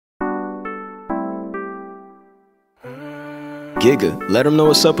Giga, let them know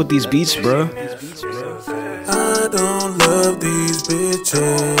what's up with these beats, bro. I don't love these bitches,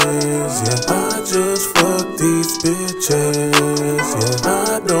 yeah. I just fuck these bitches, yeah.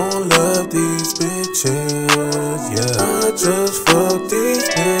 I don't love these bitches, yeah. I just fuck these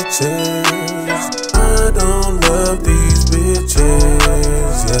bitches. I don't love these bitches,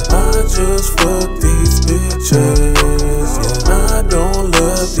 yeah. I just fuck these bitches, yeah. I don't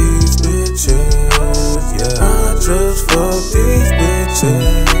love these bitches, yeah. I just fuck these bitches.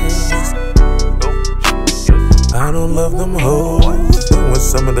 I don't love them hoes, doing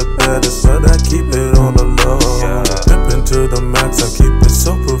some of the baddest, but I keep it on the low. Pimpin' to the max, I keep it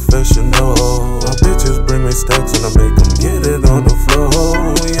so professional. My bitches bring me stacks and I make them get it on the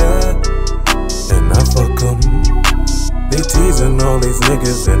floor, yeah. And I fuck them. They teasing all these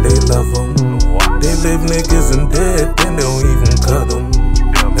niggas and they love them. They leave niggas and dead, then they don't even cut them.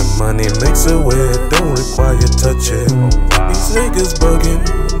 And money makes it wet, don't require touching. These niggas bugging,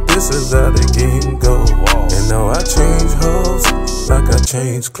 this is how the game go. And now I change hoes like I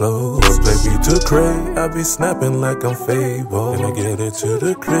change clothes. Baby to cray, I be snapping like I'm Fable. And I get it to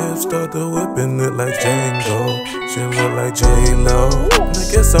the crib, start to whipping it like Django. She look like J-Lo, I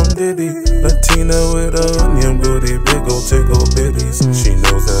guess I'm Diddy. Latina with a onion booty, big ol' tickle bitties. She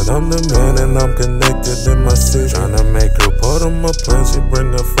knows that I'm the man and I'm connected in my city. Tryna make her part of my plan, she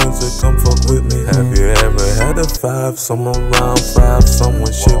bring her friends to come fuck with me. Have you ever had a five, someone around five,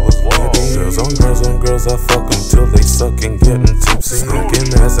 someone shit was witty? Girls on girls on girls, I fuck them till they suck and getting tipsy.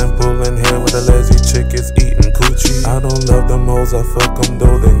 Sneaking ass and pulling hair with a lazy chick is eating coochie. I don't love them hoes, I fuck them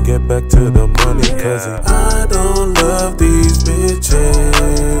though, then get back to the money. Cause I don't love these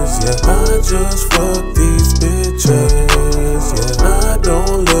bitches, yeah. I just fuck these bitches, yeah. I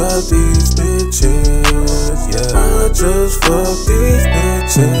don't love these bitches, yeah. I just fuck these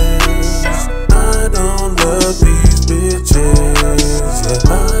bitches. I don't love these bitches,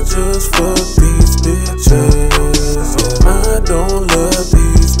 yeah. I just fuck these bitches, yeah. I don't love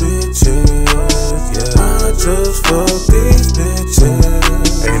these bitches, yeah. I just fuck these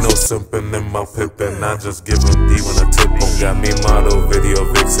bitches. Ain't no simping in my pippin', I just give them D when I tip them. Got me model, video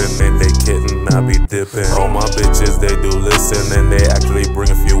vixen, and they kiddin', I be dippin'. All my bitches, they do listen, and they actually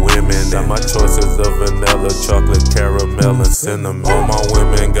bring a few women. Got my choices of vanilla, chocolate, caramel, and cinnamon. All my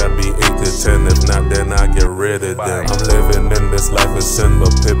women got be 8 to 10, if not then I get rid of them. I'm living in this life of sin,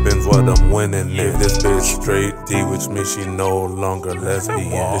 but Pippin's what I'm winning. If this bitch straight D, which means she no longer lesbian.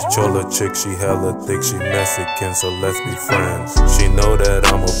 This chola chick, she hella thick, she Mexican, so let's be friends. She know that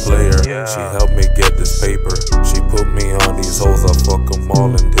I'm a player, she helped me get this paper. She put me on these hoes, I fuck them all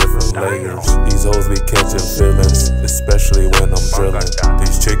in different layers. These hoes be catching feelings, especially when I'm drilling.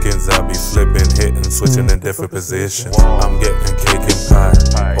 These chickens I be flipping, hitting, switching in different positions. I'm getting cake and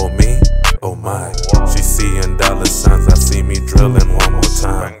pie, oh me, oh my. She seeing dollar signs, I see me drilling one more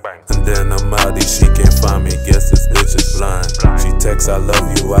time. And then I'm outie, she can't find me, guess this bitch is blind. She texts I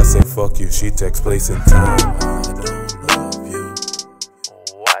love you, I say fuck you, she texts place and time. I don't love you.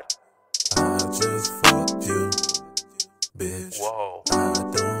 What? I just fucked you, bitch. Whoa. I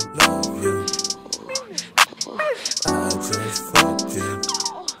don't love you. I just fucked you,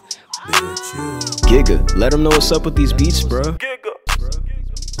 bitch. You. Giga, let them know what's up with these beats, bro.